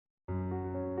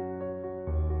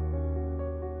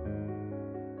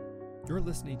You're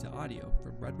listening to audio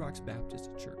from Red Rocks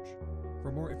Baptist Church.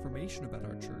 For more information about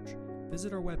our church,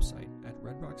 visit our website at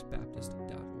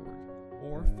redrocksbaptist.org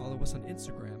or follow us on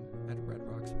Instagram at Red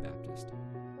Rocks Baptist.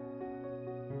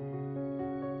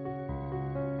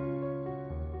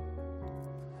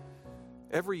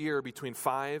 Every year, between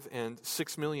 5 and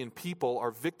 6 million people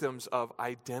are victims of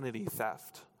identity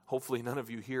theft. Hopefully none of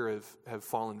you here have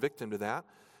fallen victim to that.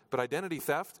 But identity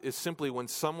theft is simply when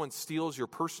someone steals your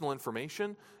personal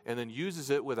information and then uses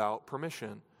it without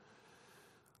permission.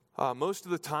 Most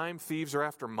of the time, thieves are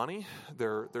after money.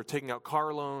 They're taking out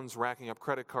car loans, racking up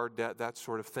credit card debt, that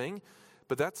sort of thing.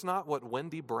 But that's not what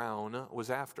Wendy Brown was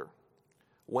after.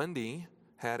 Wendy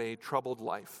had a troubled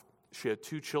life. She had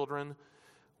 2 children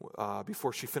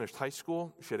before she finished high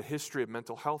school. She had a history of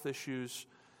mental health issues.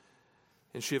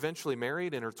 And she eventually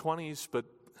married in her 20s, but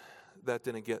that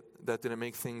didn't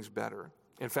make things better.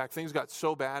 In fact, things got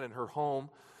so bad in her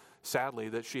home, sadly,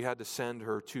 that she had to send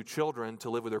her 2 children to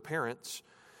live with her parents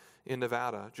in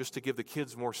Nevada just to give the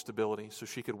kids more stability so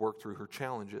she could work through her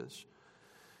challenges.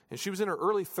 And she was in her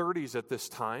early 30s at this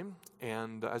time,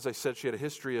 and as I said, she had a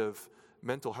history of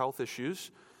mental health issues.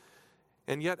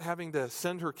 And yet having to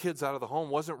send her kids out of the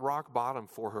home wasn't rock bottom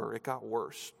for her. It got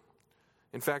worse.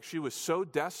 In fact, she was so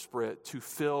desperate to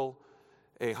fulfill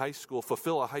a high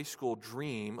school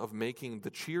dream of making the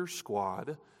cheer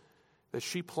squad that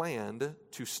she planned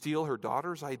to steal her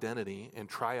daughter's identity and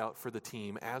try out for the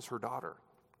team as her daughter.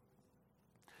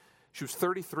 She was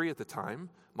 33 at the time.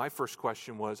 My first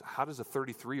question was, how does a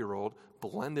 33-year-old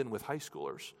blend in with high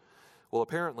schoolers? Well,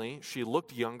 apparently, she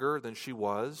looked younger than she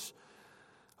was.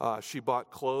 She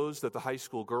bought clothes that the high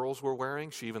school girls were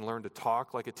wearing. She even learned to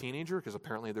talk like a teenager because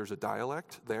apparently there's a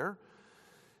dialect there.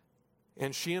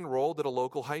 And she enrolled at a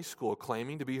local high school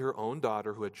claiming to be her own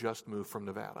daughter who had just moved from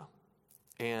Nevada.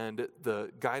 And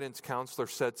the guidance counselor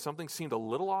said something seemed a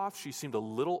little off. She seemed a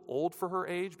little old for her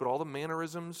age, but all the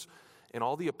mannerisms and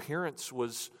all the appearance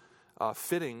was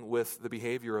fitting with the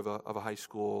behavior of a high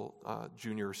school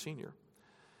junior or senior.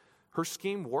 Her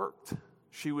scheme worked.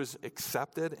 She was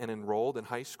accepted and enrolled in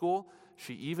high school.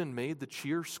 She even made the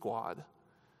cheer squad.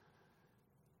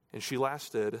 And she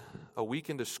lasted a week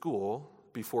into school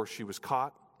before she was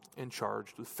caught and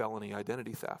charged with felony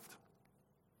identity theft.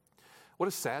 What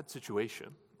a sad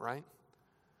situation, right?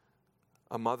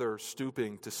 A mother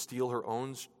stooping to steal her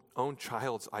own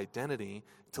child's identity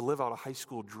to live out a high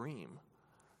school dream.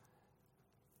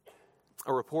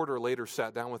 A reporter later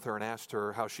sat down with her and asked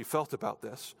her how she felt about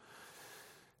this.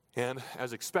 And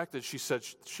as expected, she said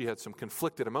she had some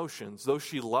conflicted emotions. Though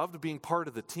she loved being part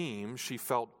of the team, she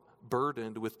felt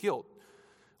burdened with guilt.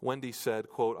 Wendy said,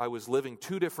 quote, "I was living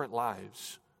 2 different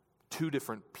lives, 2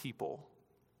 different people."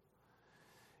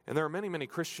 And there are many, many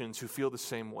Christians who feel the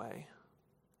same way.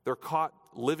 They're caught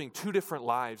living 2 different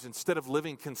lives instead of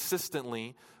living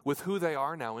consistently with who they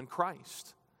are now in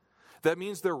Christ. That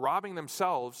means they're robbing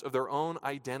themselves of their own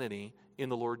identity in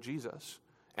the Lord Jesus,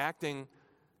 acting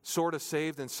sort of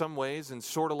saved in some ways and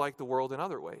sort of like the world in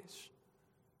other ways.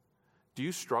 Do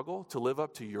you struggle to live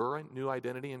up to your new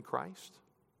identity in Christ?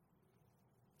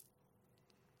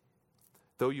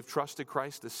 Though you've trusted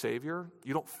Christ as Savior,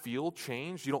 you don't feel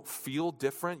changed, you don't feel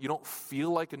different, you don't feel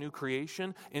like a new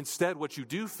creation. Instead, what you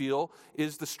do feel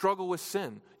is the struggle with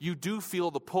sin. You do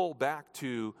feel the pull back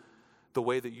to the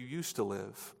way that you used to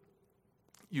live.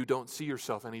 You don't see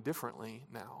yourself any differently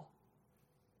now.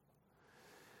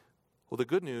 Well, the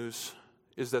good news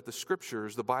is that the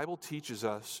Scriptures, the Bible teaches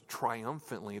us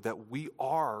triumphantly that we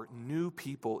are new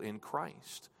people in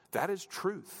Christ. That is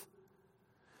truth.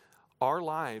 Our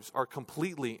lives are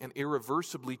completely and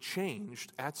irreversibly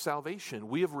changed at salvation.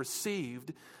 We have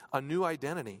received a new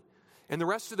identity. And the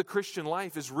rest of the Christian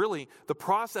life is really the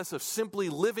process of simply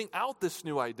living out this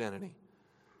new identity.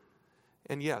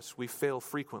 And yes, we fail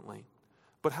frequently.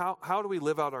 But how do we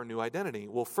live out our new identity?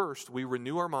 Well, first, we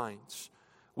renew our minds.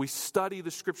 We study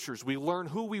the Scriptures. We learn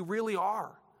who we really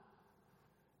are.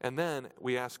 And then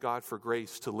we ask God for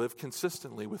grace to live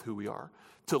consistently with who we are,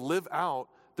 to live out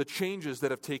the changes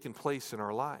that have taken place in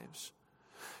our lives.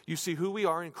 You see, who we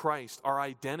are in Christ, our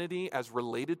identity as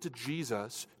related to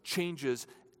Jesus, changes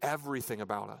everything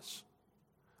about us.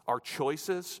 Our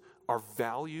choices, our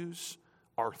values,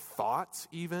 our thoughts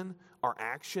even, our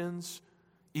actions,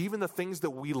 even the things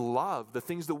that we love, the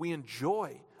things that we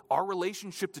enjoy. Our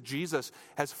relationship to Jesus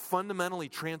has fundamentally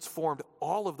transformed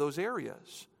all of those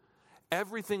areas.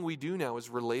 Everything we do now is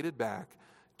related back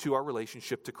to our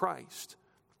relationship to Christ.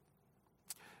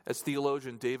 As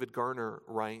theologian David Garner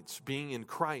writes, being in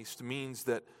Christ means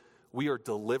that we are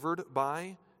delivered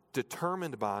by,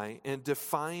 determined by, and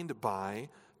defined by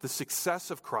the success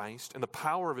of Christ and the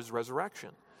power of his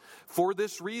resurrection. For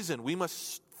this reason, we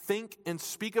must think and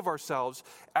speak of ourselves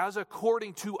as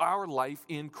according to our life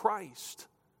in Christ.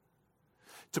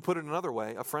 To put it another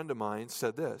way, a friend of mine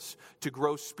said this: to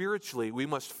grow spiritually, we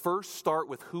must first start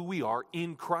with who we are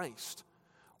in Christ,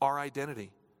 our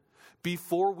identity.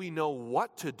 Before we know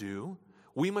what to do,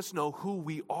 we must know who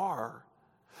we are.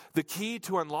 The key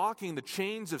to unlocking the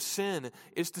chains of sin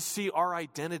is to see our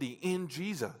identity in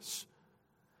Jesus.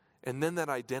 And then that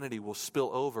identity will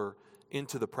spill over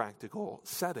into the practical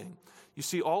setting. You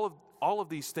see, all of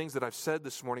these things that I've said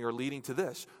this morning are leading to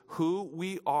this. Who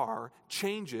we are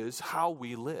changes how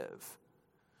we live.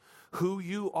 Who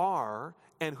you are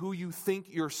and who you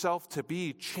think yourself to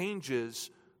be changes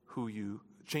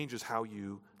how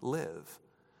you live.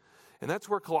 And that's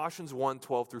where Colossians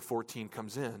 1:12-14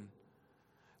 comes in.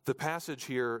 The passage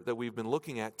here that we've been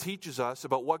looking at teaches us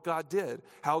about what God did,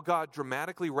 how God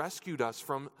dramatically rescued us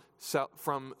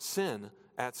from sin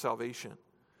at salvation.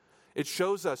 It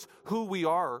shows us who we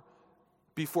are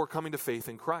before coming to faith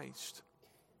in Christ.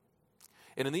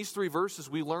 And in these 3 verses,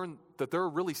 we learn that there are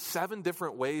really 7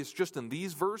 different ways, just in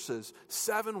these verses,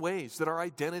 7 ways that our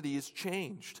identity is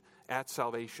changed at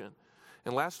salvation.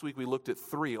 And last week we looked at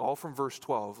 3, all from verse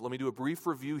 12. Let me do a brief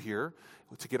review here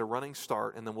to get a running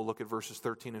start, and then we'll look at verses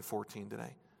 13 and 14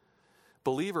 today.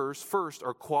 Believers, first,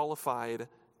 are qualified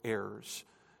heirs.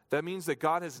 That means that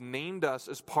God has named us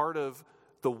as part of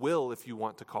the will, if you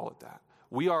want to call it that.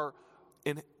 We are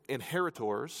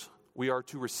inheritors. We are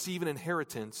to receive an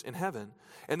inheritance in heaven.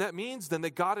 And that means then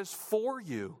that God is for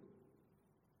you.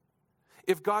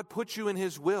 If God puts you in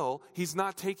His will, He's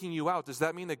not taking you out. Does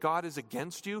that mean that God is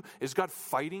against you? Is God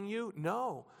fighting you?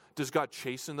 No. Does God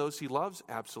chasten those He loves?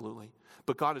 Absolutely.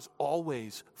 But God is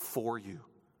always for you.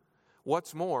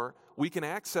 What's more, we can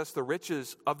access the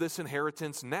riches of this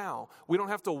inheritance now. We don't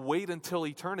have to wait until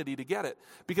eternity to get it.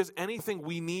 Because anything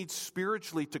we need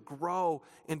spiritually to grow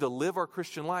and to live our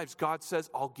Christian lives, God says,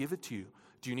 I'll give it to you.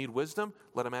 Do you need wisdom?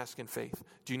 Let him ask in faith.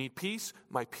 Do you need peace?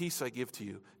 My peace I give to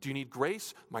you. Do you need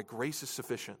grace? My grace is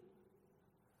sufficient.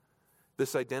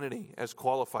 This identity as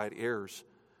qualified heirs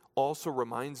also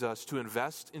reminds us to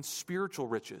invest in spiritual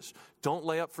riches. Don't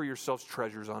lay up for yourselves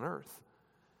treasures on earth.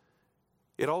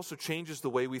 It also changes the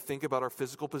way we think about our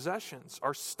physical possessions.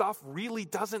 Our stuff really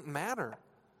doesn't matter.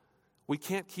 We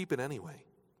can't keep it anyway.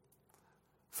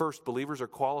 First, believers are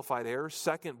qualified heirs.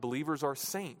 Second, believers are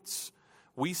saints.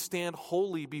 We stand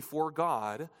holy before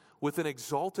God with an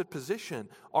exalted position.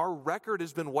 Our record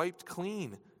has been wiped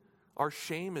clean. Our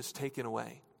shame is taken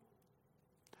away.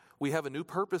 We have a new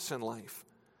purpose in life,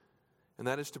 and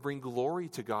that is to bring glory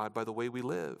to God by the way we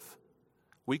live.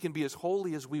 We can be as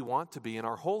holy as we want to be, and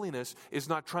our holiness is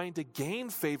not trying to gain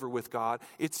favor with God.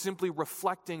 It's simply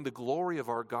reflecting the glory of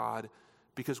our God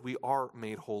because we are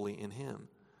made holy in Him.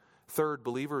 Third,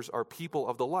 believers are people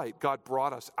of the light. God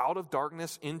brought us out of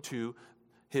darkness into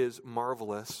His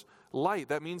marvelous light.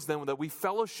 That means then that we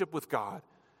fellowship with God,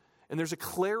 and there's a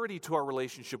clarity to our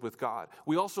relationship with God.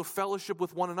 We also fellowship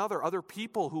with one another, other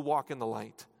people who walk in the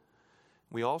light.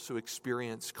 We also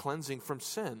experience cleansing from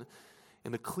sin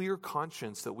and the clear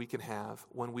conscience that we can have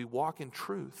when we walk in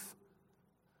truth.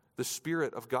 The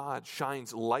Spirit of God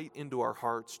shines light into our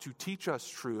hearts to teach us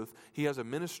truth. He has a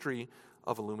ministry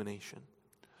of illumination.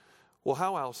 Well,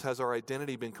 how else has our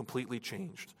identity been completely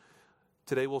changed?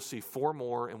 Today we'll see 4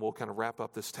 more, and we'll kind of wrap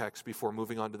up this text before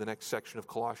moving on to the next section of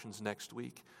Colossians next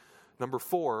week. Number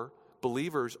 4,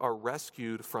 believers are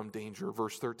rescued from danger.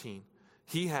 Verse 13.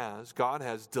 God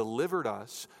has delivered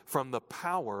us from the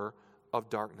power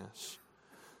of darkness.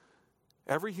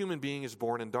 Every human being is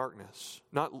born in darkness.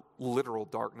 Not literal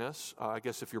darkness. I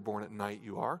guess if you're born at night,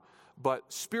 you are.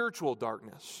 But spiritual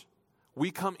darkness. We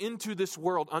come into this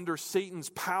world under Satan's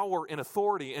power and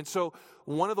authority. And so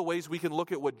one of the ways we can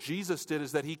look at what Jesus did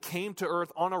is that He came to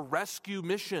earth on a rescue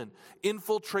mission,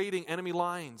 infiltrating enemy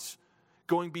lines,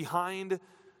 going behind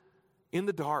in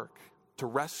the dark to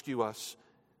rescue us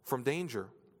from danger.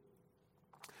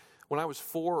 When I was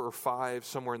 4 or 5,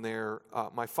 somewhere in there,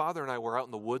 my father and I were out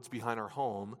in the woods behind our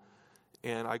home.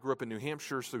 And I grew up in New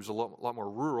Hampshire, so there was a lot more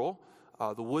rural.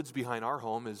 The woods behind our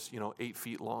home is, 8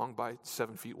 feet long by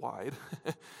 7 feet wide.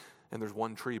 And there's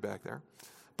one tree back there.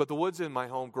 But the woods in my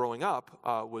home growing up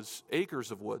was acres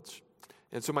of woods.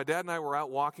 And so my dad and I were out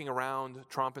walking around,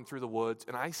 tromping through the woods,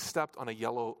 and I stepped on a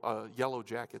yellow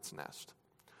jacket's nest.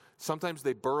 Sometimes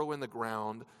they burrow in the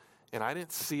ground, and I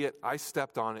didn't see it. I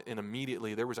stepped on it, and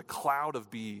immediately there was a cloud of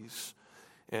bees.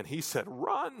 And he said,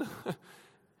 "Run!"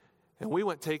 And we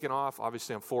went taking off.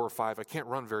 Obviously, I'm 4 or 5. I can't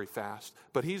run very fast.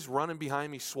 But he's running behind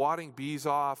me, swatting bees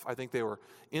off. I think they were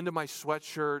into my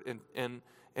sweatshirt, and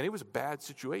it was a bad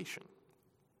situation.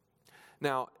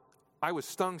 Now, I was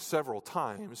stung several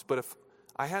times, but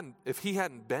if he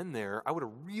hadn't been there, I would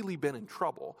have really been in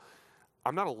trouble.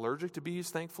 I'm not allergic to bees,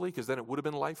 thankfully, because then it would have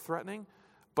been life-threatening,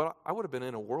 but I would have been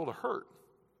in a world of hurt,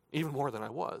 even more than I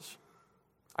was.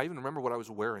 I even remember what I was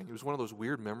wearing. It was one of those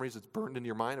weird memories that's burned into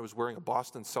your mind. I was wearing a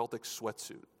Boston Celtics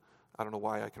sweatsuit. I don't know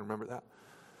why I can remember that.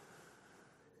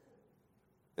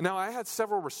 Now, I had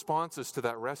several responses to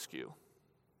that rescue.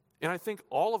 And I think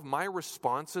all of my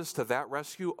responses to that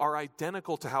rescue are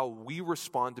identical to how we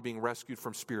respond to being rescued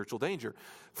from spiritual danger.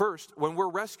 First, when we're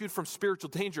rescued from spiritual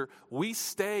danger, we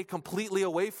stay completely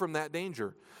away from that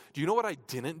danger. Do you know what I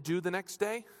didn't do the next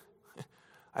day?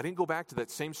 I didn't go back to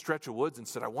that same stretch of woods and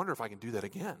said, I wonder if I can do that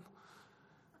again.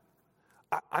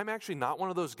 I'm actually not one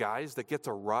of those guys that gets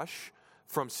a rush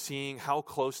from seeing how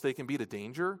close they can be to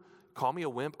danger. Call me a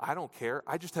wimp, I don't care.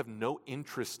 I just have no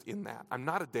interest in that. I'm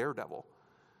not a daredevil,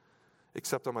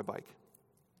 except on my bike.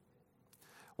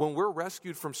 When we're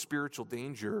rescued from spiritual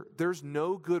danger, there's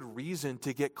no good reason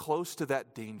to get close to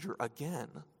that danger again.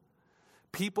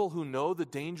 People who know the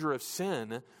danger of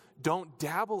sin don't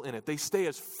dabble in it. They stay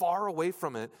as far away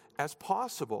from it as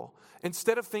possible.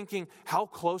 Instead of thinking, how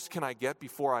close can I get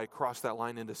before I cross that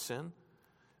line into sin?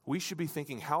 We should be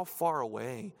thinking, how far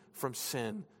away from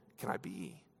sin can I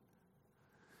be?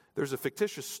 There's a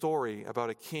fictitious story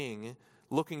about a king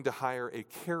looking to hire a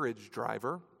carriage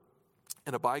driver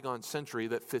in a bygone century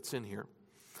that fits in here.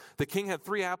 The king had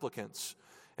 3 applicants,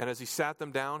 and as he sat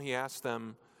them down, he asked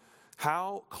them,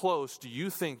 how close do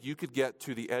you think you could get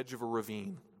to the edge of a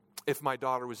ravine if my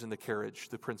daughter was in the carriage,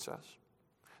 the princess?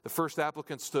 The first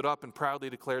applicant stood up and proudly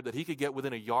declared that he could get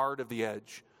within a yard of the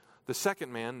edge. The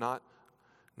second man, not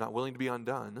willing to be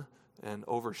undone and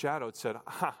overshadowed, said,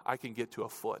 I can get to a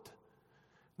foot.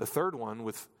 The third one,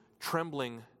 with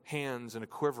trembling hands and a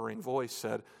quivering voice,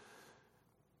 said,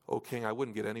 O king, I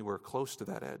wouldn't get anywhere close to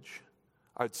that edge.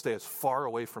 I'd stay as far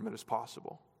away from it as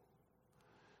possible.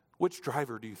 Which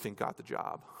driver do you think got the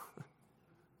job?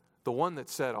 The one that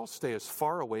said, I'll stay as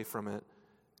far away from it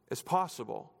as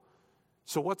possible.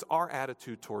 So what's our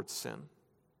attitude towards sin?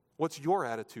 What's your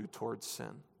attitude towards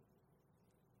sin?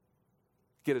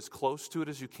 Get as close to it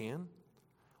as you can,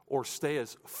 or stay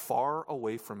as far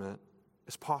away from it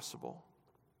as possible?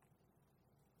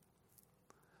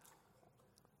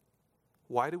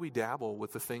 Why do we dabble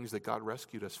with the things that God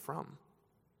rescued us from?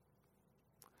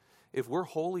 If we're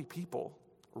holy people,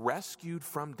 rescued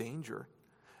from danger,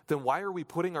 then why are we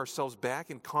putting ourselves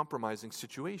back in compromising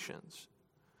situations?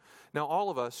 Now, all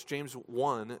of us, James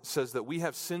 1 says that we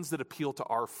have sins that appeal to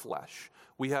our flesh.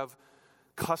 We have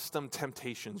custom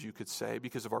temptations, you could say,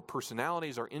 because of our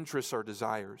personalities, our interests, our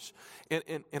desires.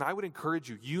 And I would encourage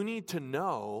you, you need to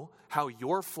know how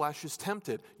your flesh is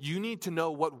tempted. You need to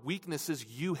know what weaknesses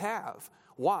you have.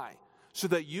 Why? So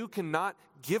that you cannot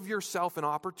give yourself an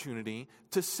opportunity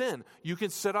to sin. You can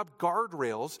set up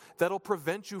guardrails that'll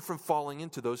prevent you from falling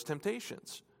into those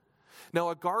temptations. Now,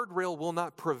 a guardrail will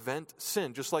not prevent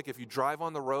sin. Just like if you drive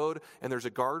on the road and there's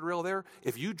a guardrail there,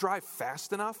 if you drive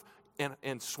fast enough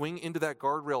and swing into that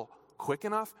guardrail quick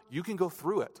enough, you can go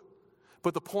through it.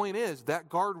 But the point is, that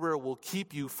guardrail will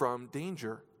keep you from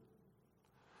danger.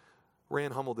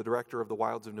 Rand Hummel, the director of the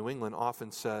Wilds of New England,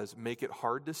 often says, make it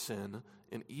hard to sin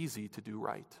and easy to do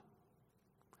right.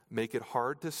 Make it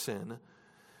hard to sin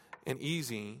and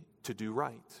easy to do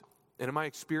right. And in my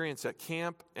experience at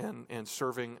camp and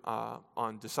serving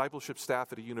on discipleship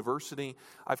staff at a university,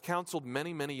 I've counseled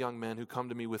many, many young men who come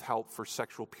to me with help for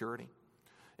sexual purity.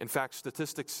 In fact,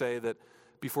 statistics say that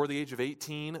before the age of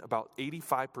 18, about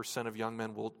 85% of young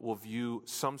men will view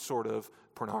some sort of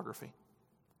pornography.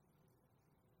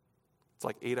 It's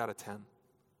like 8 out of 10.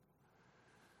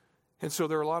 And so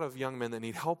there are a lot of young men that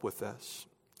need help with this.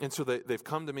 And so they've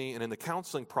come to me, and in the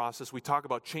counseling process, we talk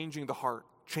about changing the heart,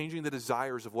 changing the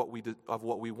desires of what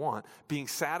we want, being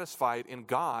satisfied in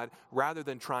God rather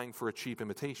than trying for a cheap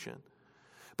imitation.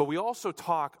 But we also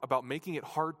talk about making it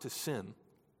hard to sin.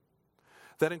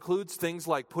 That includes things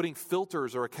like putting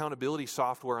filters or accountability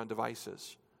software on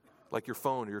devices, like your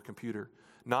phone or your computer,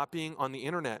 not being on the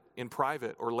internet in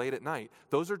private or late at night.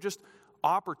 Those are just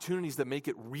opportunities that make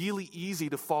it really easy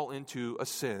to fall into a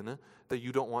sin that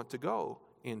you don't want to go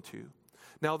into.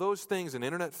 Now, those things, an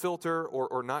internet filter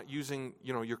or not using,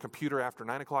 your computer after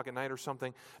 9 o'clock at night or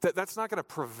something, that's not going to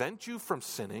prevent you from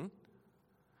sinning.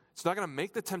 It's not going to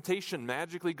make the temptation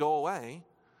magically go away,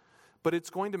 but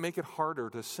it's going to make it harder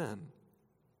to sin.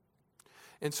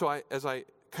 And so as I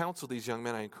counsel these young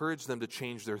men, I encourage them to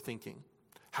change their thinking.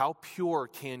 How pure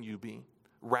can you be?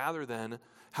 Rather than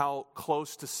how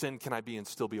close to sin can I be and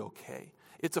still be okay?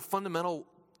 It's a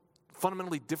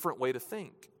fundamentally different way to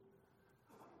think.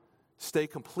 Stay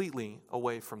completely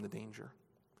away from the danger.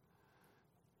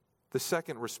 The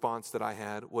second response that I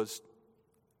had was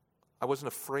I wasn't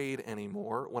afraid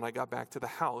anymore when I got back to the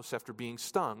house after being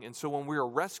stung. And so when we are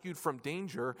rescued from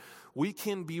danger, we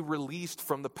can be released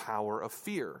from the power of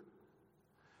fear.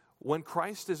 When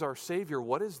Christ is our Savior,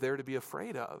 what is there to be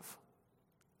afraid of?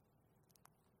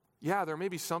 Yeah, there may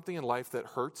be something in life that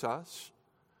hurts us.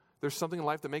 There's something in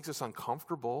life that makes us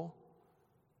uncomfortable.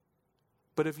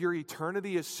 But if your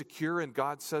eternity is secure and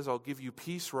God says, I'll give you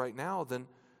peace right now, then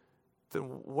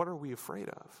what are we afraid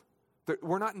of?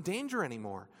 We're not in danger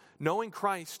anymore. Knowing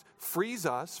Christ frees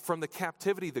us from the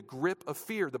captivity, the grip of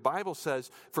fear. The Bible says,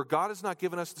 for God has not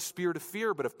given us the spirit of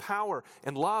fear, but of power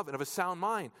and love and of a sound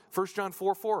mind. 1 John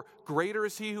 4:4, greater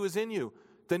is he who is in you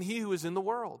than he who is in the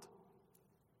world.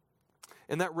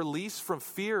 And that release from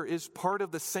fear is part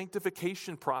of the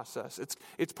sanctification process.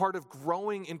 It's part of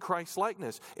growing in Christ's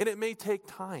likeness. And it may take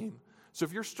time. So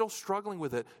if you're still struggling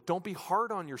with it, don't be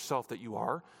hard on yourself that you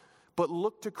are, but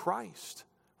look to Christ.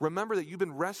 Remember that you've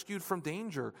been rescued from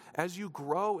danger. As you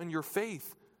grow in your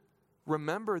faith,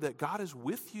 remember that God is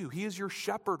with you. He is your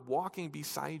shepherd walking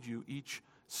beside you each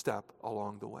step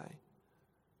along the way.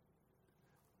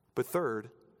 But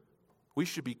third, we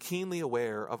should be keenly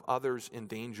aware of others in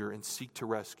danger and seek to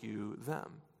rescue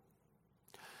them.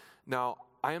 Now,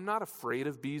 I am not afraid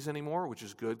of bees anymore, which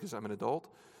is good because I'm an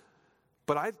adult,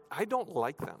 but I don't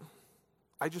like them.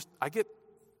 I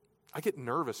get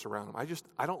nervous around them.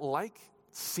 I don't like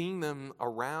seeing them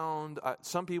around.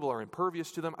 Some people are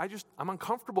impervious to them. I'm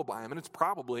uncomfortable by them, and it's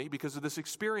probably because of this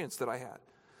experience that I had.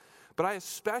 But I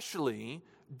especially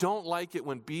don't like it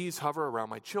when bees hover around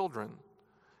my children,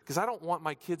 because I don't want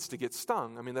my kids to get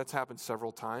stung. I mean, that's happened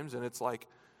several times, and it's like,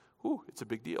 whew, it's a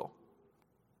big deal.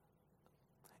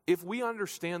 If we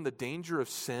understand the danger of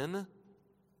sin,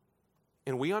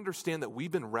 and we understand that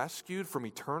we've been rescued from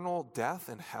eternal death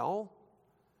and hell,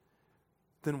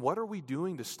 then what are we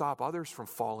doing to stop others from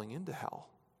falling into hell?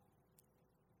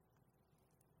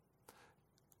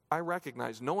 I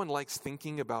recognize no one likes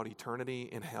thinking about eternity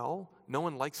in hell. No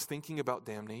one likes thinking about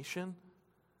damnation.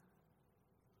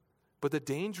 But the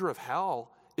danger of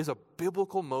hell is a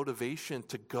biblical motivation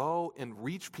to go and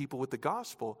reach people with the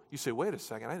gospel. You say, wait a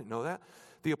second, I didn't know that.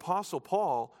 The Apostle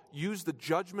Paul used the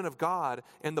judgment of God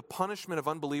and the punishment of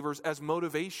unbelievers as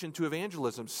motivation to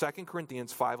evangelism. 2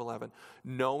 Corinthians 5:11.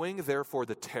 Knowing, therefore,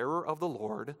 the terror of the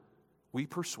Lord, we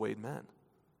persuade men.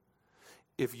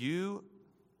 If you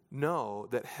know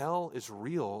that hell is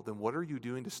real, then what are you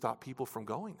doing to stop people from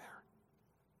going there?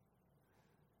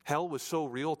 Hell was so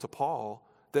real to Paul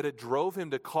that it drove him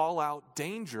to call out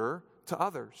danger to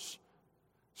others.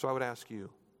 So I would ask you,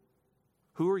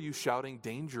 who are you shouting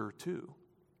danger to?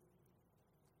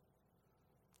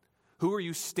 Who are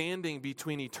you standing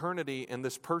between eternity and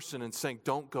this person and saying,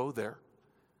 don't go there?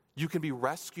 You can be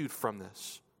rescued from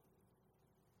this.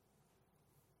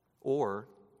 Or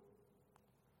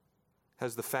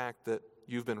has the fact that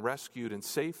you've been rescued and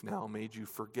safe now made you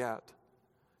forget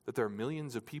that there are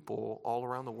millions of people all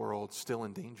around the world still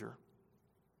in danger?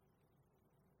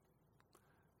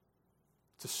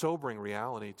 It's a sobering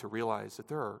reality to realize that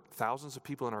there are thousands of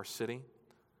people in our city,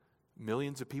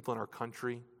 millions of people in our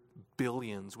country,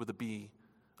 billions with a B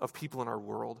of people in our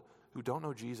world who don't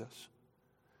know Jesus.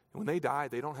 And when they die,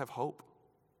 they don't have hope.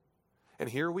 And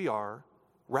here we are,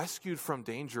 rescued from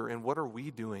danger, and what are we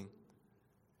doing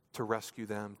to rescue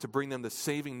them, to bring them the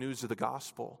saving news of the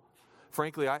gospel?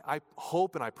 Frankly, I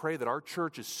hope and I pray that our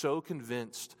church is so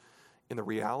convinced in the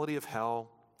reality of hell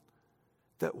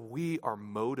that we are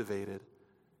motivated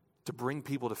to bring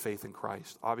people to faith in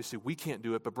Christ. Obviously, we can't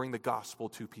do it, but bring the gospel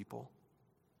to people.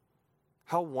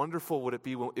 How wonderful would it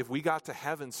be if we got to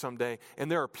heaven someday and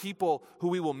there are people who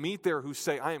we will meet there who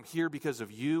say, I am here because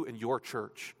of you and your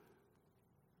church.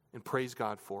 And praise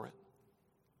God for it.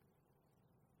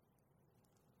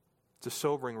 It's a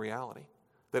sobering reality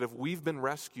that if we've been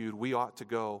rescued, we ought to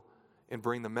go and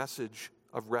bring the message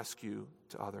of rescue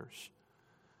to others.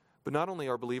 But not only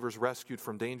are believers rescued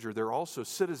from danger, they're also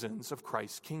citizens of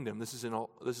Christ's kingdom. This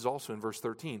is also in verse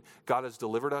 13. God has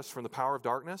delivered us from the power of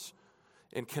darkness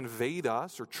and conveyed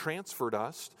us or transferred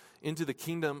us into the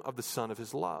kingdom of the Son of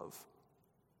his love.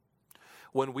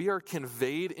 When we are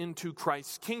conveyed into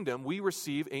Christ's kingdom, we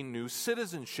receive a new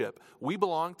citizenship. We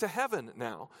belong to heaven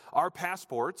now. Our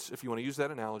passports, if you want to use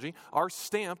that analogy, are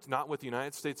stamped not with the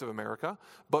United States of America,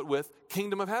 but with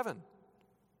kingdom of heaven,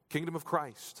 kingdom of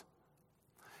Christ.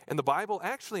 And the Bible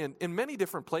actually, in many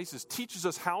different places, teaches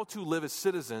us how to live as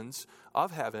citizens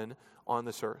of heaven on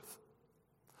this earth.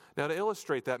 Now, to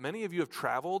illustrate that, many of you have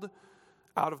traveled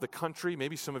out of the country.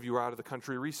 Maybe some of you are out of the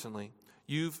country recently.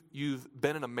 You've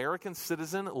been an American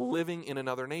citizen living in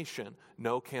another nation.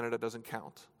 No, Canada doesn't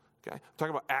count. Okay, I'm talking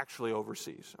about actually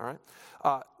overseas, all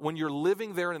right? When you're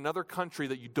living there in another country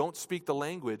that you don't speak the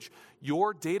language,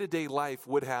 your day-to-day life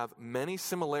would have many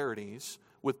similarities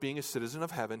with being a citizen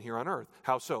of heaven here on earth.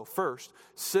 How so? First,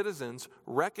 citizens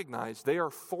recognize they are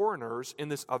foreigners in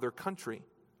this other country.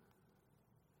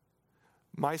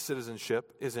 My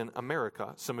citizenship is in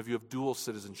America. Some of you have dual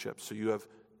citizenship, so you have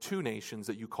two nations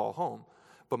that you call home.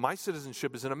 But my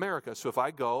citizenship is in America. So if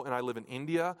I go and I live in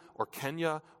India or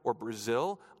Kenya or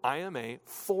Brazil, I am a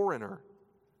foreigner.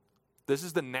 This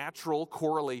is the natural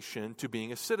correlation to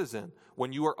being a citizen.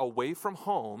 When you are away from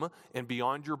home and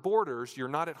beyond your borders, you're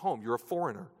not at home. You're a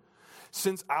foreigner.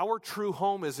 Since our true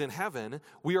home is in heaven,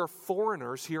 we are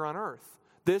foreigners here on earth.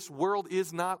 This world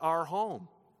is not our home.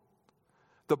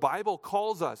 The Bible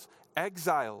calls us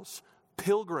exiles,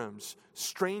 pilgrims,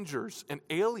 strangers, and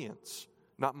aliens.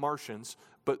 Not Martians,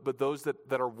 but those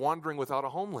that are wandering without a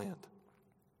homeland.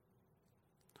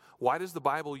 Why does the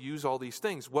Bible use all these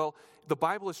things? Well, the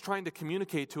Bible is trying to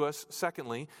communicate to us,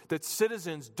 secondly, that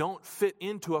citizens don't fit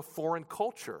into a foreign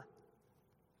culture.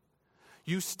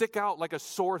 You stick out like a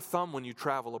sore thumb when you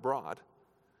travel abroad.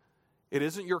 It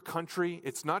isn't your country.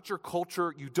 It's not your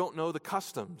culture. You don't know the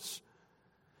customs.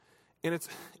 And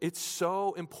it's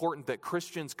so important that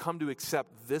Christians come to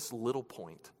accept this little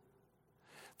point,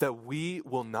 that we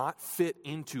will not fit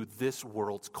into this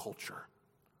world's culture.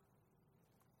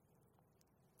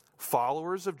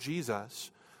 Followers of Jesus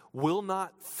will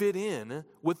not fit in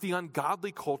with the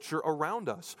ungodly culture around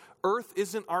us. Earth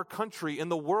isn't our country and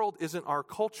the world isn't our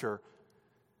culture.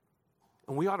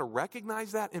 And we ought to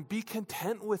recognize that and be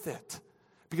content with it,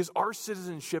 because our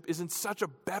citizenship is in such a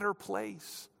better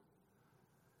place.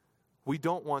 We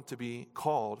don't want to be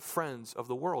called friends of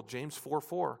the world. James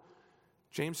 4:4.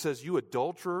 James says, "You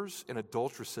adulterers and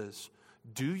adulteresses,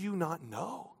 do you not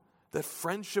know that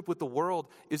friendship with the world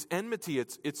is enmity,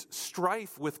 it's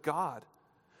strife with God?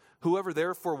 Whoever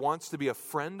therefore wants to be a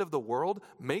friend of the world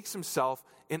makes himself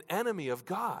an enemy of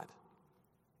God."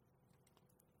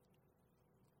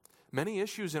 Many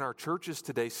issues in our churches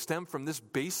today stem from this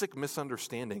basic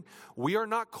misunderstanding. We are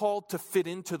not called to fit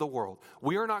into the world.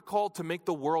 We are not called to make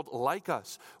the world like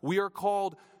us. We are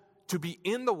called to be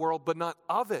in the world, but not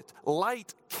of it.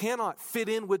 Light cannot fit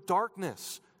in with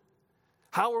darkness.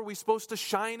 How are we supposed to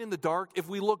shine in the dark if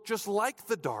we look just like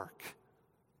the dark?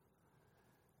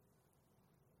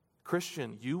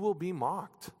 Christian, you will be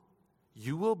mocked.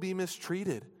 You will be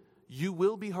mistreated. You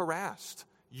will be harassed.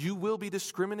 You will be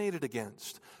discriminated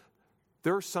against.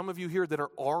 There are some of you here that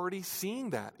are already seeing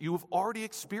that. You have already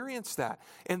experienced that.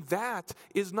 And that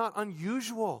is not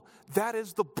unusual. That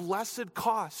is the blessed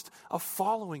cost of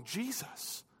following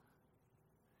Jesus.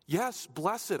 Yes,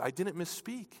 blessed. I didn't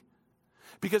misspeak.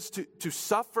 Because to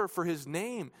suffer for his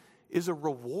name is a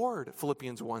reward,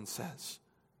 Philippians 1 says.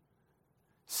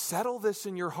 Settle this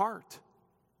in your heart.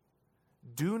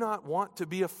 Do not want to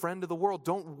be a friend of the world.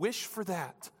 Don't wish for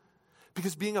that.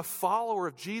 Because being a follower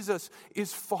of Jesus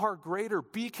is far greater.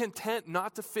 Be content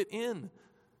not to fit in.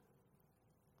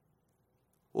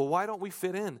 Well, why don't we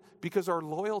fit in? Because our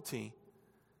loyalty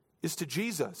is to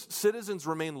Jesus. Citizens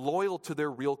remain loyal to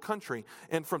their real country.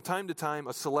 And from time to time,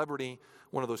 a celebrity,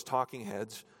 one of those talking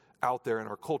heads out there in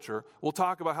our culture, will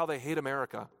talk about how they hate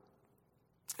America.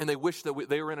 And they wish that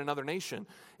they were in another nation.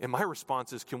 And my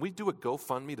response is, can we do a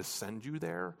GoFundMe to send you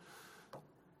there?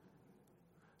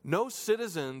 No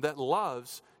citizen that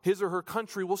loves his or her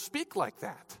country will speak like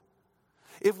that.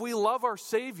 If we love our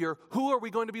Savior, who are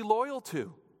we going to be loyal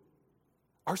to?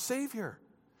 Our Savior.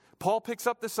 Paul picks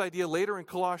up this idea later in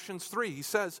Colossians 3. He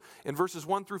says in verses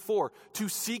 1 through 4, to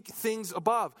seek things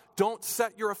above. Don't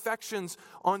set your affections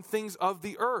on things of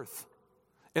the earth.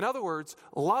 In other words,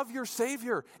 love your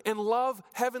Savior and love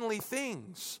heavenly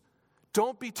things.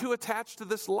 Don't be too attached to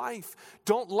this life.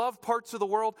 Don't love parts of the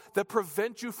world that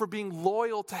prevent you from being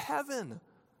loyal to heaven.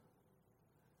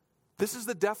 This is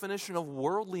the definition of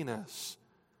worldliness.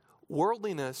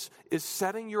 Worldliness is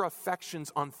setting your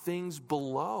affections on things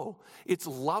below. It's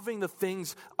loving the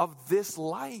things of this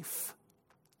life.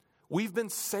 We've been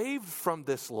saved from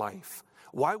this life.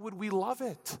 Why would we love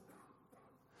it?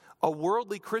 A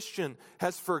worldly Christian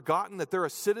has forgotten that they're a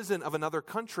citizen of another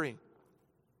country.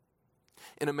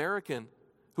 An American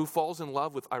who falls in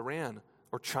love with Iran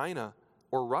or China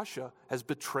or Russia has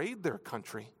betrayed their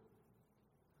country.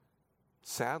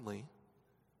 Sadly,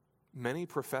 many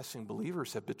professing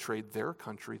believers have betrayed their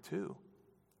country too.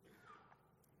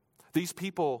 These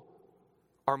people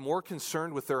are more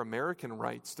concerned with their American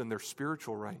rights than their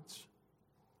spiritual rights.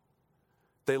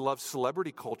 They love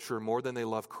celebrity culture more than they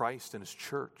love Christ and his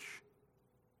church.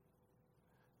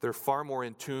 They're far more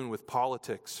in tune with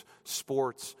politics,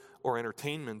 sports, or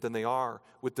entertainment than they are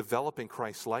with developing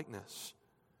Christ's likeness.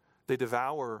 They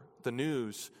devour the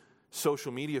news,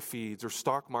 social media feeds, or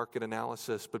stock market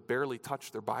analysis, but barely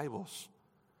touch their Bibles.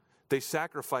 They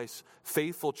sacrifice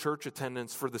faithful church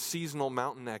attendance for the seasonal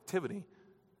mountain activity.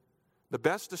 The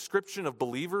best description of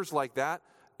believers like that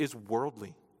is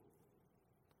worldly.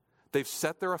 They've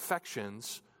set their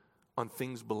affections on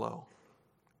things below.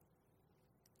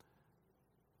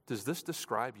 Does this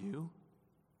describe you?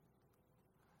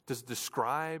 Does it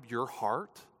describe your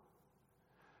heart?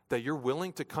 That you're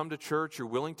willing to come to church, you're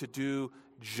willing to do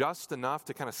just enough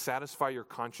to kind of satisfy your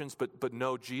conscience, but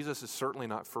no, Jesus is certainly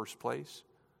not first place.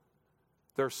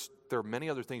 There are many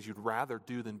other things you'd rather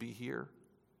do than be here.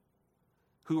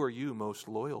 Who are you most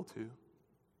loyal to?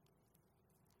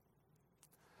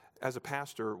 As a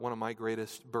pastor, one of my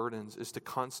greatest burdens is to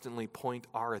constantly point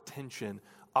our attention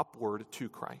upward to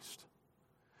Christ.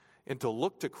 And to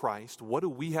look to Christ, what do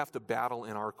we have to battle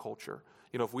in our culture?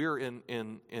 You know, if we were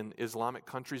in Islamic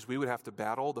countries, we would have to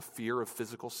battle the fear of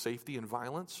physical safety and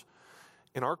violence.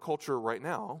 In our culture right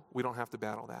now, we don't have to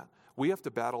battle that. We have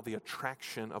to battle the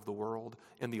attraction of the world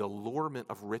and the allurement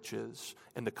of riches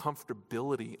and the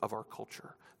comfortability of our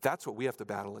culture. That's what we have to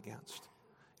battle against.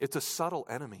 It's a subtle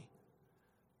enemy.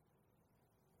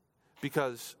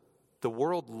 Because the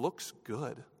world looks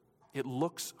good. It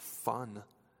looks fun.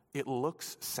 It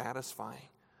looks satisfying.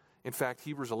 In fact,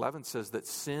 Hebrews 11 says that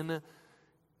sin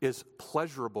is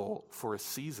pleasurable for a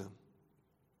season.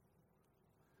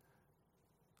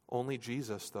 Only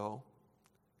Jesus, though,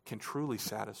 can truly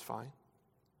satisfy.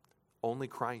 Only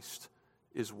Christ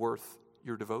is worth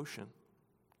your devotion.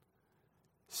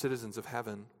 Citizens of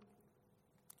heaven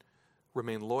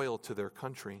remain loyal to their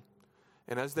country.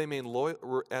 And as they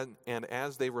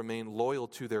remain loyal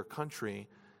to their country,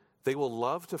 they will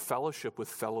love to fellowship with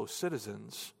fellow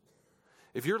citizens.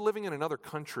 If you're living in another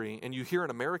country and you hear an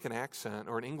American accent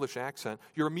or an English accent,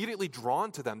 you're immediately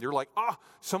drawn to them. You're like,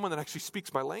 someone that actually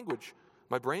speaks my language.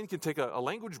 My brain can take a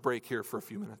language break here for a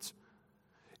few minutes.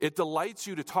 It delights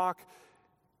you to talk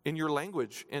in your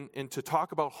language and to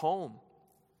talk about home.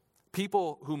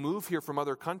 People who move here from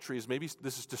other countries, maybe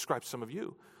this describes some of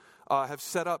you, have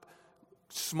set up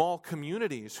small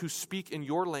communities who speak in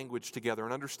your language together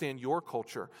and understand your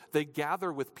culture. They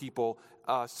gather with people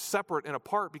separate and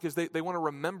apart because they want to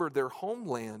remember their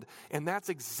homeland. And that's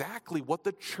exactly what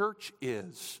the church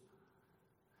is.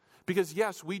 Because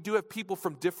yes, we do have people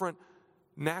from different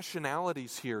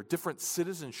nationalities here, different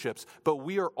citizenships, but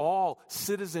we are all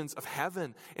citizens of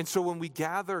heaven. And so when we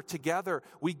gather together,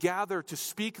 we gather to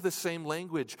speak the same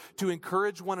language, to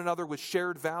encourage one another with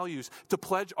shared values, to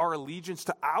pledge our allegiance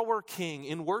to our King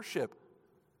in worship.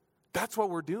 That's what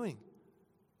we're doing.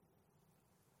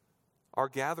 Our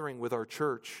gathering with our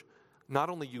church not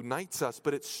only unites us,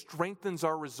 but it strengthens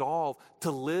our resolve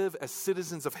to live as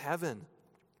citizens of heaven,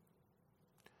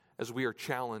 as we are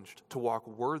challenged to walk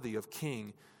worthy of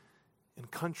king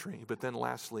and country. But then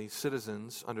lastly,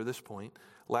 citizens, under this point,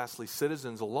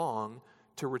 citizens long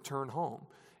to return home.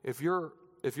 If you're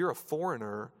a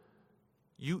foreigner,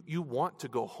 you want to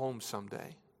go home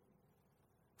someday.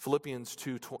 Philippians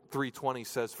 3:20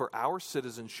 says, "For our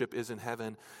citizenship is in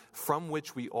heaven, from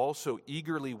which we also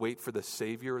eagerly wait for the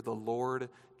Savior, the Lord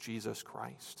Jesus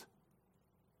Christ."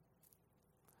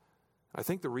 I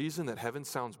think the reason that heaven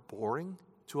sounds boring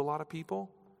to a lot of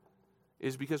people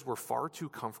is because we're far too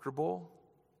comfortable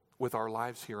with our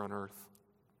lives here on earth.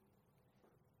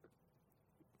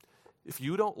 If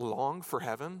you don't long for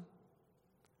heaven,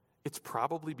 it's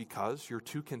probably because you're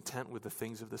too content with the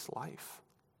things of this life.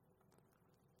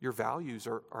 Your values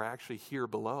are actually here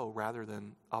below rather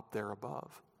than up there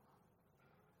above.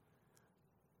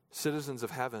 Citizens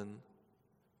of heaven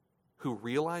who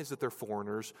realize that they're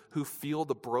foreigners, who feel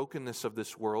the brokenness of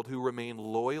this world, who remain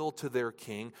loyal to their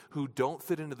king, who don't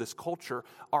fit into this culture,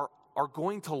 are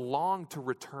going to long to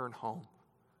return home.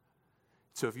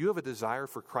 So if you have a desire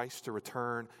for Christ to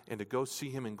return and to go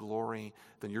see him in glory,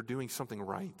 then you're doing something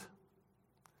right.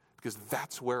 Because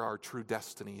that's where our true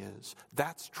destiny is.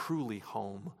 That's truly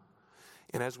home.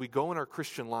 And as we go in our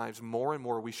Christian lives, more and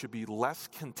more we should be less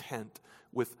content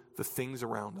with the things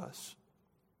around us.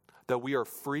 That we are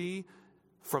free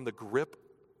from the grip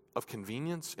of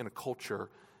convenience in a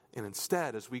culture, and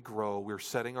instead, as we grow, we're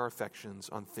setting our affections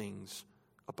on things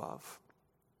above.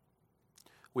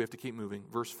 We have to keep moving.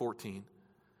 Verse 14,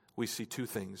 we see two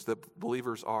things. That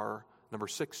believers are, number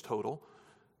 6 total,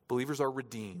 believers are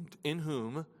redeemed, in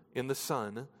whom, in the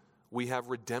Son, we have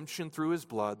redemption through his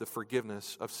blood, the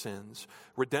forgiveness of sins.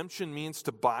 Redemption means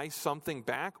to buy something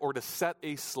back or to set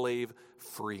a slave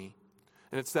free.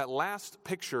 And it's that last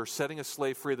picture, setting a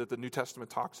slave free, that the New Testament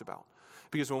talks about.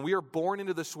 Because when we are born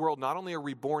into this world, not only are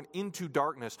we born into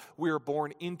darkness, we are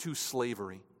born into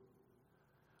slavery.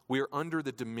 We are under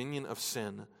the dominion of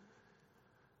sin.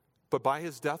 But by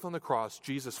his death on the cross,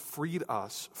 Jesus freed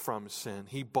us from sin.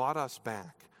 He bought us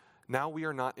back. Now we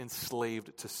are not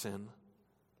enslaved to sin.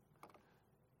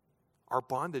 Our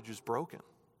bondage is broken.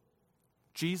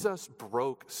 Jesus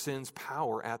broke sin's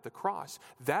power at the cross.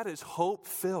 That is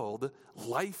hope-filled,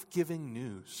 life-giving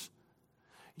news.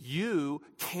 You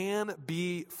can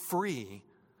be free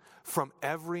from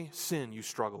every sin you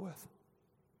struggle with.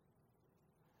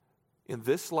 In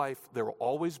this life, there will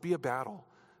always be a battle,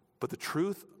 but the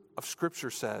truth of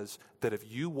Scripture says that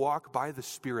if you walk by the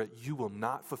Spirit, you will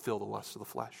not fulfill the lusts of the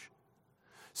flesh.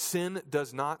 Sin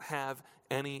does not have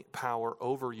any power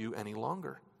over you any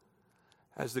longer.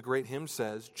 As the great hymn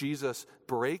says, Jesus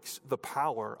breaks the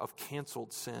power of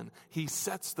canceled sin. He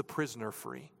sets the prisoner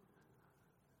free.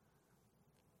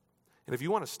 And if you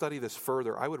want to study this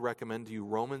further, I would recommend to you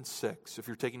Romans 6. If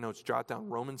you're taking notes, jot down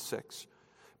Romans 6.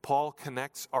 Paul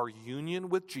connects our union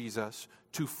with Jesus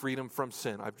to freedom from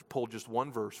sin. I've pulled just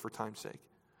one verse for time's sake.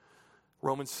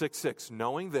 Romans 6:6,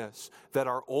 knowing this, that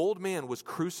our old man was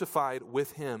crucified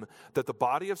with him, that the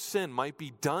body of sin might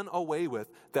be done away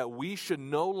with, that we should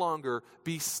no longer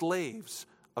be slaves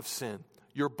of sin.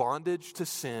 Your bondage to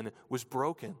sin was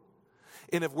broken.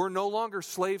 And if we're no longer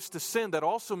slaves to sin, that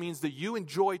also means that you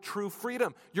enjoy true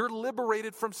freedom. You're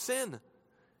liberated from sin.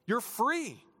 You're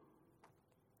free.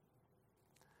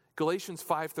 Galatians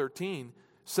 5:13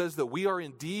 says that we are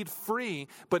indeed free,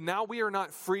 but now we are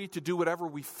not free to do whatever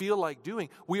we feel like doing.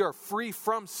 We are free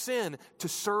from sin to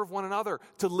serve one another,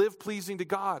 to live pleasing to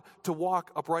God, to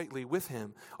walk uprightly with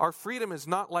him. Our freedom is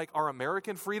not like our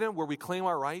American freedom where we claim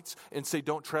our rights and say,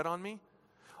 don't tread on me.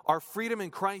 Our freedom in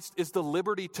Christ is the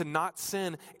liberty to not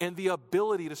sin and the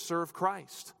ability to serve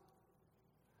Christ.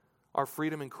 Our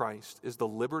freedom in Christ is the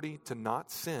liberty to not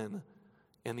sin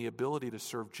and the ability to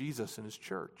serve Jesus and his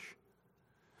church.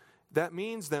 That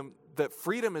means then that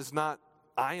freedom is not,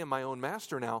 I am my own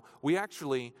master now. We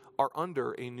actually are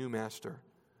under a new master.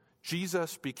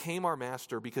 Jesus became our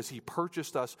master because he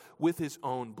purchased us with his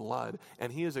own blood, and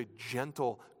he is a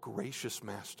gentle, gracious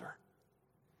master.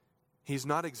 He's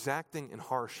not exacting and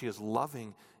harsh. He is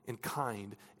loving and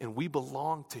kind, and we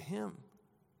belong to him.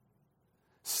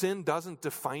 Sin doesn't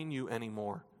define you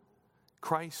anymore.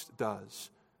 Christ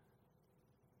does.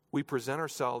 We present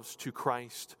ourselves to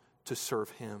Christ to serve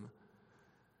him.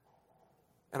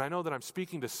 And I know that I'm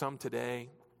speaking to some today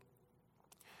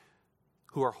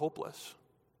who are hopeless,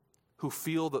 who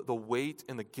feel the weight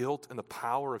and the guilt and the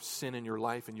power of sin in your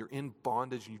life, and you're in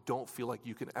bondage and you don't feel like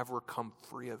you can ever come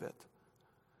free of it.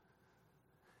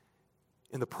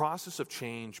 And the process of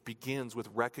change begins with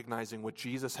recognizing what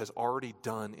Jesus has already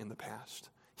done in the past.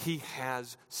 He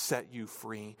has set you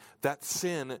free. That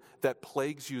sin that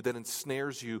plagues you, that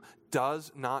ensnares you, does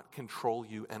not control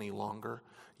you any longer.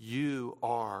 You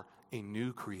are a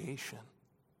new creation.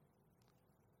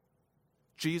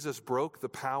 Jesus broke the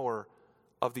power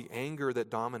of the anger that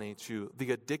dominates you,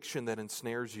 the addiction that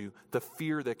ensnares you, the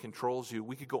fear that controls you.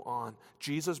 We could go on.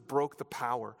 Jesus broke the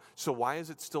power. So why is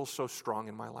it still so strong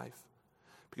in my life?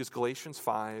 Because Galatians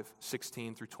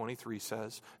 5:16 through 23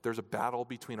 says there's a battle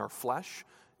between our flesh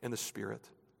and the Spirit.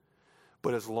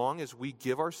 But as long as we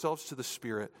give ourselves to the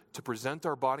Spirit to present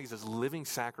our bodies as living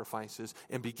sacrifices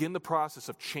and begin the process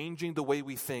of changing the way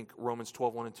we think, Romans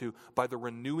 12:1 and 2, by the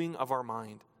renewing of our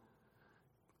mind,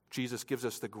 Jesus gives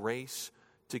us the grace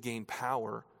to gain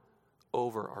power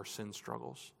over our sin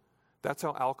struggles. That's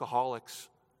how alcoholics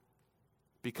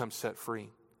become set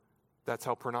free. That's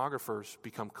how pornographers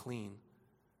become clean.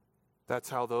 That's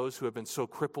how those who have been so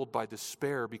crippled by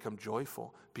despair become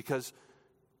joyful, because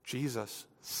Jesus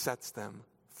sets them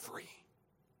free.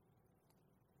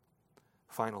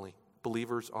 Finally,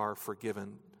 believers are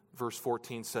forgiven. Verse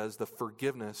 14 says the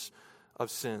forgiveness of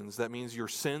sins. That means your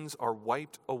sins are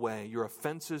wiped away. Your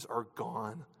offenses are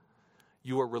gone.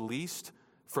 You are released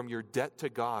from your debt to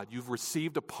God. You've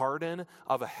received a pardon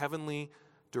of a heavenly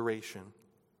duration.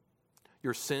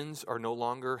 Your sins are no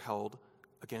longer held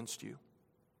against you.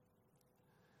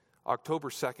 October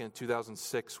 2nd,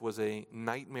 2006 was a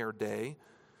nightmare day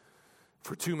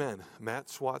for two men, Matt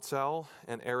Swatzell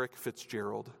and Eric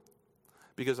Fitzgerald.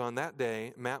 Because on that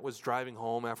day, Matt was driving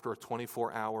home after a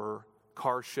 24-hour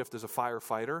car shift as a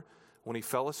firefighter when he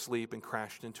fell asleep and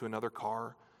crashed into another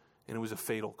car, and it was a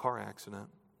fatal car accident.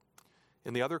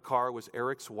 In the other car was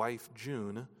Eric's wife,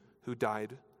 June, who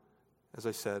died, as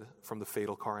I said, from the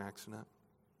fatal car accident.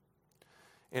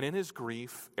 And in his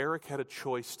grief, Eric had a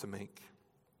choice to make.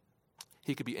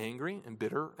 He could be angry and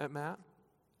bitter at Matt,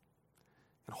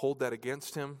 and hold that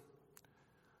against him,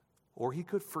 or he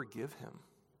could forgive him.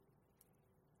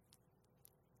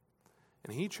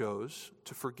 And he chose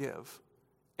to forgive.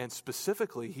 And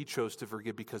specifically, he chose to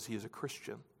forgive because he is a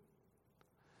Christian.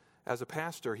 As a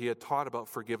pastor, he had taught about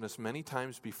forgiveness many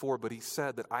times before, but he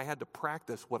said that I had to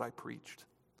practice what I preached.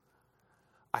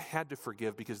 I had to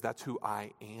forgive because that's who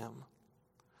I am.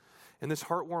 And this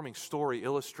heartwarming story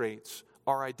illustrates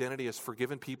our identity as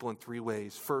forgiven people in three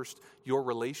ways. First, your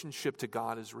relationship to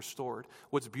God is restored.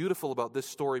 What's beautiful about this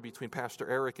story between Pastor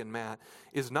Eric and Matt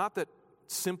is not that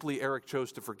simply Eric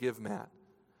chose to forgive Matt,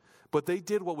 but they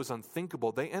did what was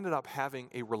unthinkable. They ended up having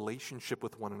a relationship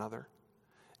with one another.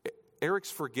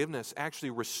 Eric's forgiveness actually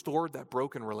restored that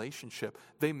broken relationship.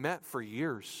 They met for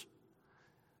years.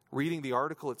 Reading the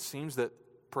article, it seems that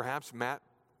perhaps Matt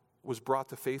was brought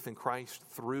to faith in Christ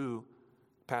through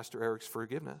Pastor Eric's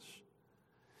forgiveness.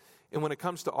 And when it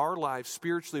comes to our lives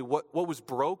spiritually, what was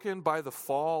broken by the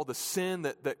fall, the sin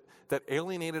that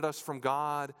alienated us from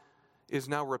God, is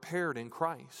now repaired in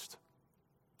Christ.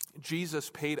 Jesus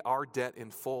paid our debt in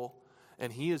full,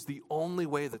 and he is the only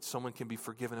way that someone can be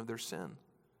forgiven of their sin.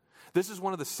 This is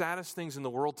one of the saddest things in the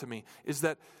world to me, is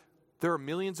that there are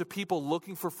millions of people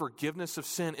looking for forgiveness of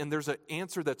sin, and there's an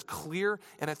answer that's clear,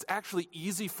 and it's actually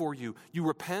easy for you. You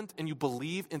repent and you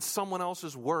believe in someone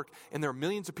else's work, and there are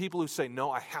millions of people who say,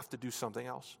 no, I have to do something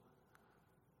else.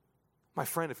 My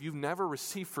friend, if you've never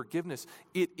received forgiveness,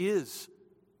 it is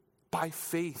by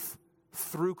faith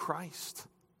through Christ.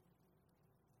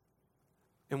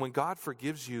 And when God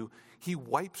forgives you, he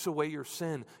wipes away your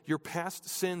sin. Your past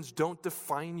sins don't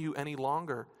define you any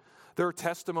longer. There are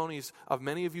testimonies of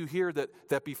many of you here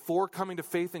that before coming to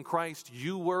faith in Christ,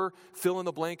 you were fill in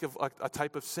the blank of a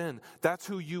type of sin. That's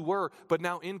who you were. But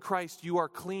now in Christ, you are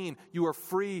clean, you are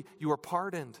free, you are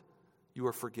pardoned, you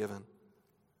are forgiven.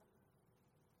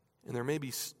 And there may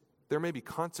be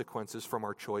consequences from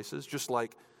our choices, just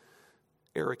like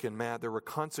Eric and Matt, there were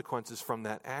consequences from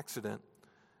that accident.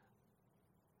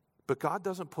 But God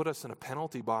doesn't put us in a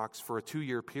penalty box for a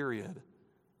 2-year period.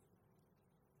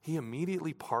 He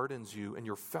immediately pardons you, and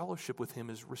your fellowship with him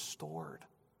is restored.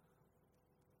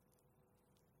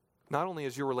 Not only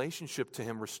is your relationship to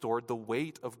him restored, the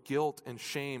weight of guilt and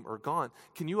shame are gone.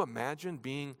 Can you imagine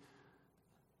being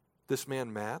this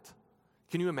man, Matt?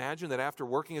 Can you imagine that after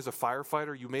working as a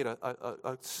firefighter, you made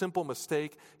a simple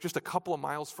mistake just a couple of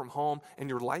miles from home, and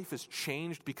your life is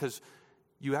changed because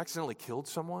you accidentally killed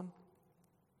someone?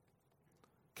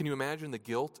 Can you imagine the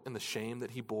guilt and the shame that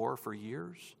he bore for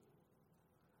years?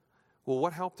 Well,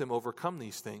 what helped him overcome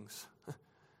these things?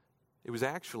 It was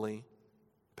actually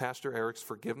Pastor Eric's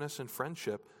forgiveness and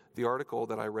friendship. The article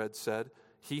that I read said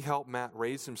he helped Matt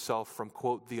raise himself from,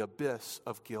 quote, the abyss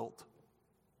of guilt.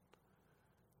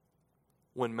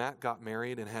 When Matt got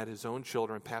married and had his own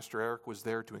children, Pastor Eric was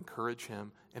there to encourage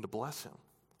him and to bless him.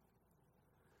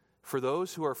 For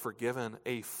those who are forgiven,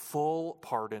 a full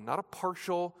pardon, not a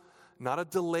partial, not a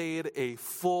delayed, a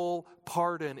full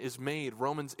pardon is made.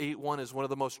 Romans 8:1 is one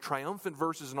of the most triumphant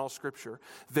verses in all Scripture.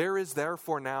 There is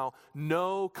therefore now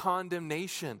no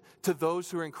condemnation to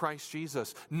those who are in Christ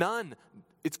Jesus. None.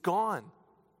 It's gone.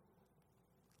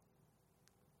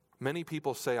 Many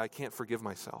people say, I can't forgive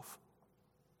myself.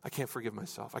 I can't forgive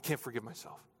myself. I can't forgive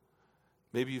myself.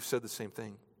 Maybe you've said the same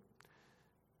thing.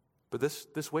 But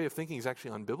this way of thinking is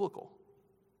actually unbiblical.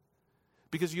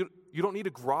 Because you don't need to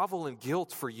grovel in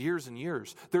guilt for years and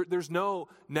years. There's no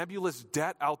nebulous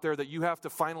debt out there that you have to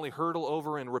finally hurdle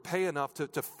over and repay enough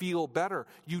to feel better.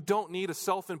 You don't need a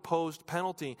self-imposed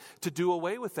penalty to do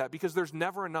away with that, because there's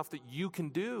never enough that you can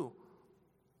do.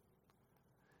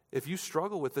 If you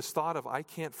struggle with this thought of, I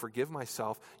can't forgive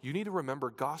myself, you need to remember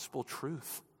gospel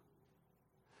truth.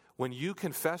 When you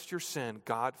confess your sin,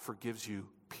 God forgives you,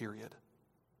 period.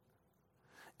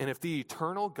 And if the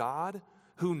eternal God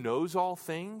who knows all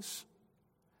things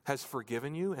has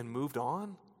forgiven you and moved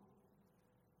on,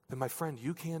 then my friend,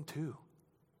 you can too.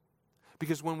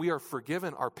 Because when we are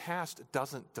forgiven, our past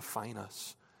doesn't define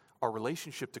us. Our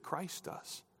relationship to Christ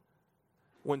does.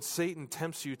 When Satan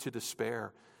tempts you to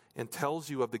despair and tells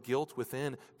you of the guilt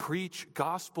within, preach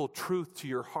gospel truth to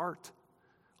your heart.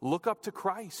 Look up to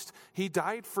Christ. He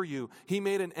died for you. He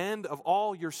made an end of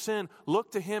all your sin.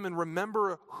 Look to him and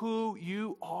remember who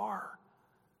you are.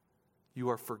 You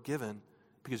are forgiven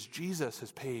because Jesus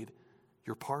has paid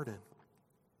your pardon.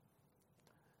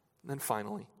 And then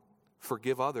finally,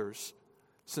 forgive others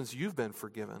since you've been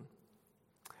forgiven.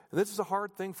 And this is a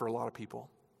hard thing for a lot of people.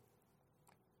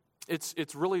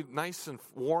 It's really nice and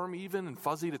warm even and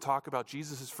fuzzy to talk about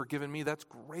Jesus has forgiven me. That's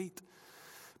great.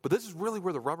 But this is really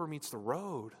where the rubber meets the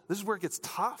road. This is where it gets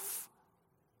tough.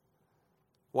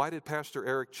 Why did Pastor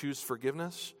Eric choose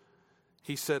forgiveness?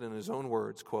 He said in his own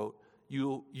words, quote,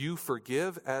 You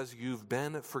forgive as you've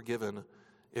been forgiven.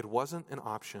 It wasn't an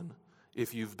option.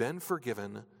 If you've been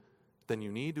forgiven, then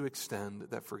you need to extend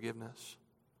that forgiveness.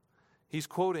 He's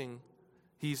quoting,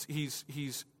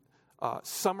 he's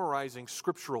summarizing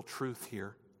scriptural truth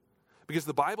here. Because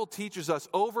the Bible teaches us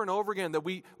over and over again that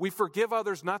we forgive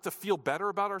others not to feel better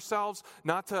about ourselves,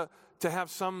 not to have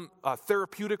some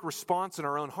therapeutic response in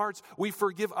our own hearts. We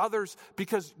forgive others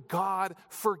because God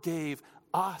forgave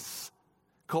us.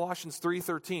 Colossians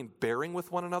 3:13, bearing with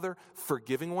one another,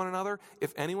 forgiving one another.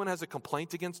 If anyone has a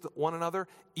complaint against one another,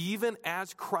 even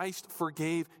as Christ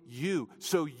forgave you,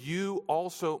 so you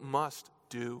also must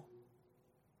do.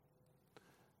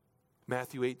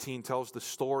 Matthew 18 tells the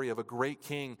story of a great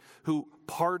king who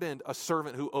pardoned a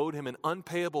servant who owed him an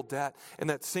unpayable debt. And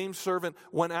that same servant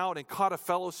went out and caught a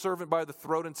fellow servant by the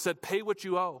throat and said, pay what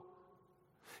you owe.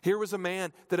 Here was a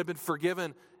man that had been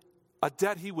forgiven a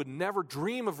debt he would never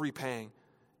dream of repaying,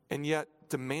 and yet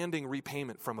demanding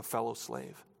repayment from a fellow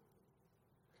slave.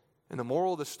 And the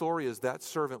moral of the story is that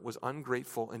servant was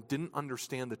ungrateful and didn't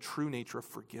understand the true nature of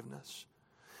forgiveness.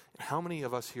 And how many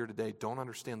of us here today don't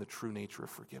understand the true nature of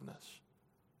forgiveness?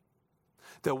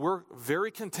 That we're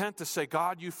very content to say,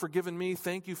 God, you've forgiven me,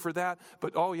 thank you for that.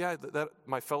 But oh yeah, that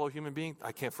my fellow human being,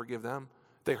 I can't forgive them.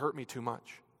 They hurt me too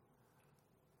much.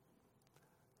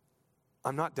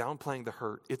 I'm not downplaying the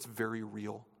hurt. It's very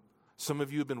real. Some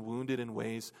of you have been wounded in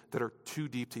ways that are too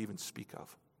deep to even speak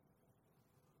of.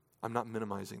 I'm not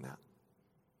minimizing that.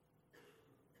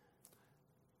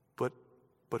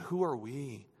 But who are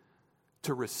we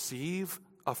to receive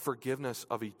a forgiveness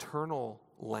of eternal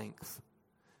length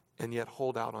and yet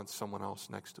hold out on someone else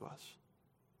next to us?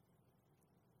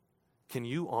 Can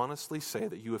you honestly say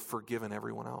that you have forgiven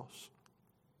everyone else?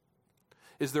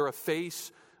 Is there a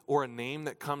face or a name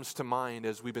that comes to mind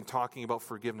as we've been talking about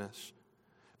forgiveness?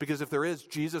 Because if there is,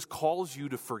 Jesus calls you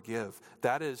to forgive.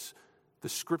 That is the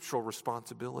scriptural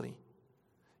responsibility.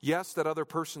 Yes, that other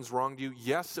person's wronged you.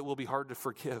 Yes, it will be hard to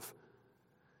forgive.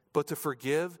 But to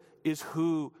forgive is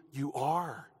who you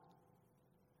are.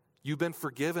 You've been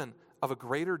forgiven of a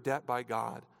greater debt by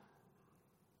God.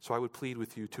 So I would plead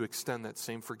with you to extend that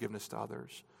same forgiveness to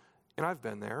others. And I've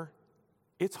been there.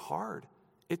 It's hard.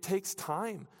 It takes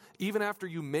time. Even after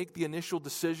you make the initial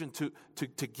decision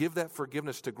to give that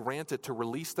forgiveness, to grant it, to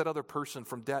release that other person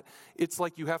from debt, it's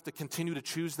like you have to continue to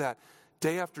choose that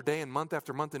day after day and month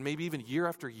after month and maybe even year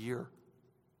after year.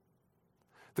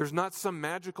 There's not some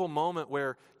magical moment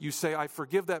where you say, I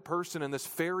forgive that person, and this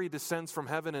fairy descends from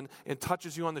heaven and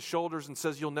touches you on the shoulders and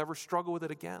says, you'll never struggle with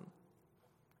it again.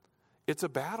 It's a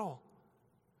battle,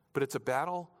 but it's a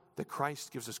battle that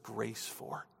Christ gives us grace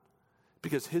for,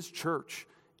 because his church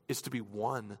is to be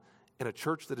one, and a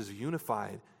church that is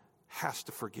unified has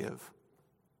to forgive.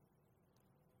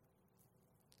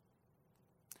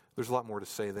 There's a lot more to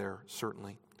say there,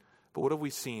 certainly. But what have we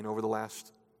seen over the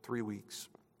last 3 weeks?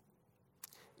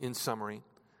 In summary,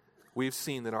 we've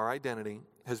seen that our identity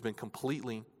has been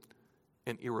completely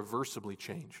and irreversibly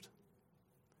changed.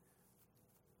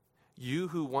 You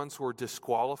who once were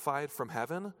disqualified from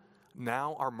heaven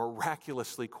now are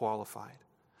miraculously qualified.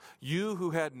 You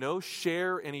who had no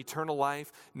share in eternal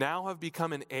life now have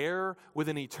become an heir with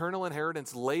an eternal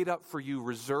inheritance laid up for you,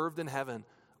 reserved in heaven,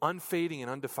 unfading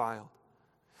and undefiled.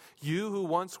 You who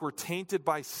once were tainted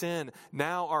by sin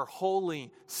now are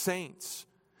holy saints.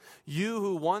 You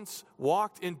who once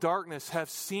walked in darkness have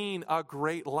seen a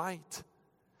great light.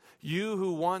 You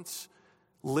who once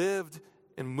lived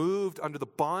and moved under the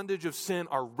bondage of sin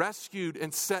are rescued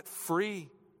and set free.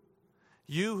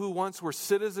 You who once were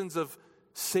citizens of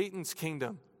Satan's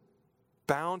kingdom,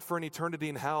 bound for an eternity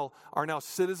in hell, are now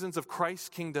citizens of Christ's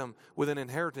kingdom with an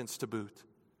inheritance to boot.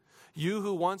 You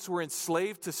who once were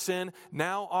enslaved to sin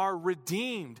now are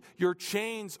redeemed. Your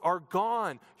chains are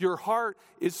gone. Your heart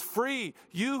is free.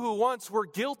 You who once were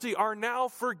guilty are now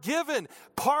forgiven,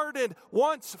 pardoned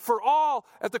once for all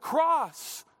at the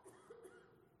cross.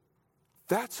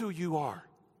 That's who you are.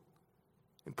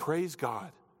 And praise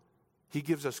God, he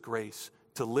gives us grace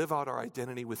to live out our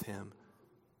identity with him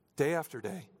day after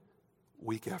day,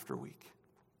 week after week.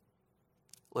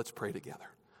 Let's pray together.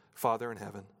 Father in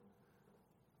heaven,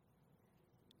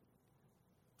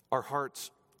 our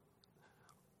hearts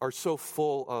are so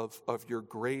full of your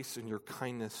grace and your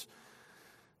kindness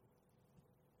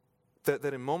that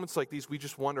in moments like these, we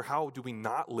just wonder, how do we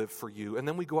not live for you? And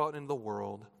then we go out into the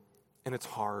world, and it's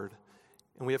hard,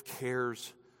 and we have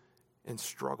cares and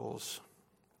struggles.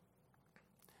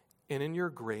 And in your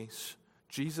grace,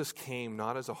 Jesus came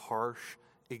not as a harsh,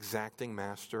 exacting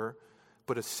master,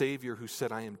 but a Savior who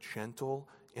said, I am gentle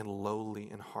and lowly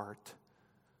in heart.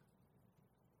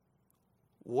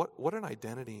 What an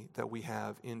identity that we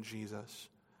have in Jesus.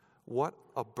 What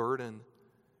a burden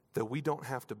that we don't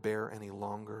have to bear any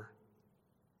longer.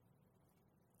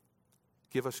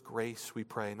 Give us grace, we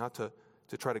pray, not to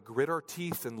try to grit our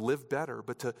teeth and live better,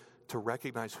 but to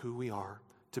recognize who we are,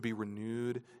 to be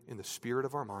renewed in the spirit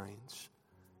of our minds,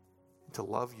 and to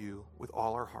love you with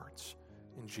all our hearts.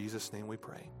 In Jesus' name we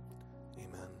pray.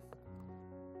 Amen.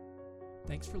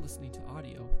 Thanks for listening to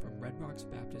audio from Red Rocks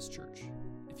Baptist Church.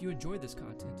 If you enjoyed this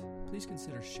content, please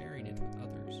consider sharing it with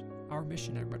others. Our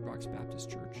mission at Red Rocks Baptist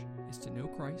Church is to know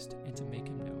Christ and to make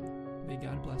Him known. May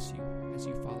God bless you as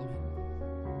you follow Him.